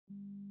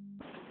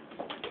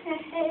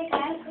Hey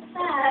guys, what's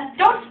up?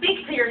 Don't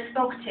speak till you're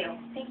spoke to. I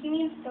think you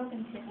mean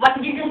spoken to. What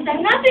did you just say?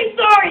 Nothing,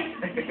 sorry.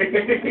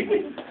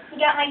 You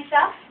got my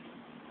stuff?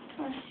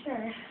 Oh,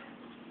 sure.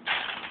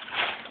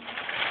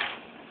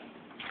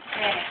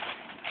 Hey,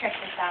 check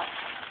this out.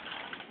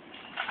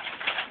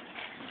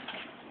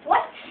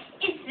 What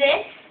is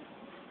this?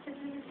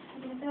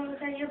 Those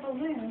are your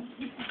balloons.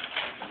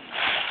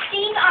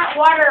 These aren't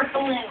water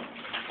balloons.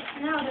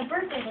 No, the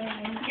birthday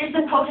balloons. You're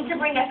supposed to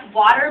bring us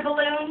water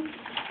balloons?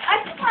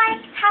 I'm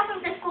surprised half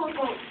of the school is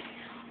balloons.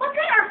 What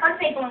good are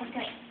birthday balloons to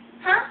me?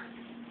 Huh?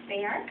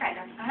 They are kind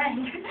of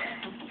fun.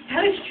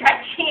 So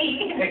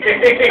stretchy. Oh,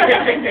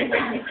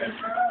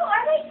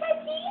 are they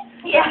stretchy?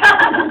 Yeah.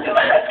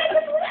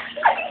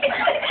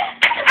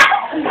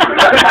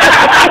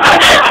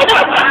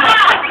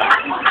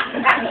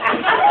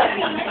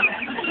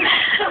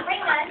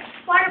 Bring us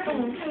water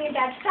balloons from your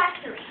dad's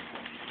factory.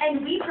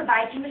 And we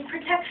provide you with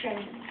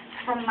protection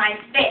from my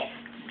fist.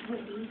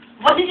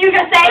 What did you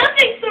just say?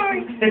 Nothing,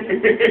 sorry.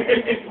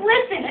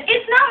 Listen,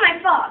 it's not my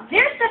fault.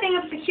 They're setting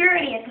up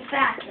security at the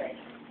factory.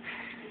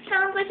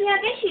 Sounds like you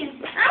have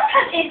issues. I don't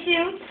have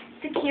issues.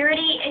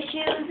 Security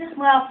issues?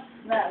 Well,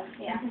 those,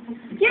 yeah.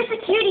 Your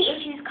security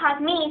issues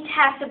cause me to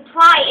have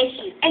supply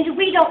issues. And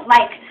we don't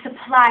like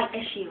supply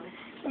issues.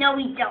 No,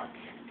 we don't.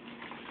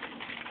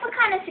 What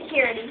kind of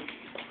security?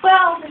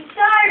 Well, the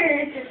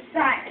starters are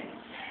sirens.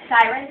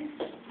 Sirens?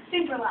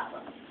 Super loud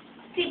ones.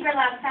 Super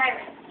loud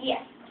sirens.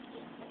 Yes.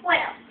 What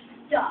else?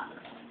 Dogs.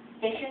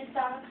 Vicious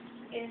dogs.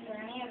 Is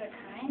there any other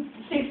kind?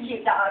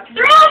 Cute dogs.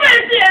 They're all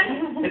vicious!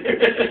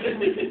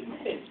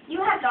 You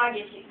have dog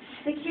issues.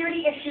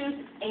 Security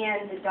issues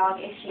and the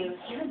dog issues.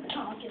 Your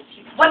dog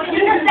issues. What did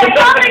you just say?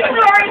 Nothing,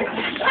 sorry.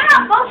 Shut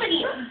up, both of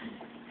you.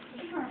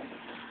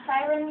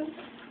 Sirens,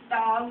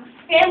 dogs,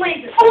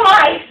 families. Oh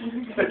my!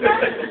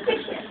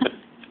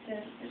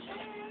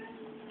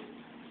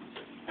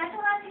 That's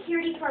a lot of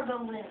security for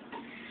balloons.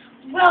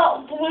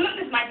 Well, balloons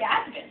is my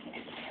dad's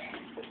business.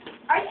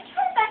 Are you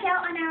trying to back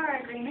out on our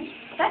agreement?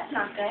 That's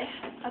not good.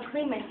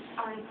 Agreements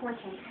are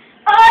important.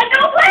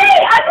 No way!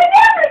 I would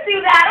never do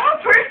that! I'm a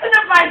person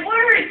of my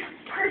word!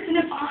 Person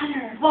of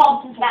honor.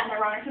 Well, that's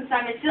ironic since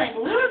I'm stealing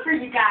balloons for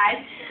you guys.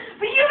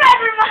 But you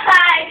guys are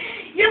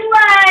mine! You're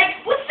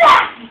like, what's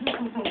that?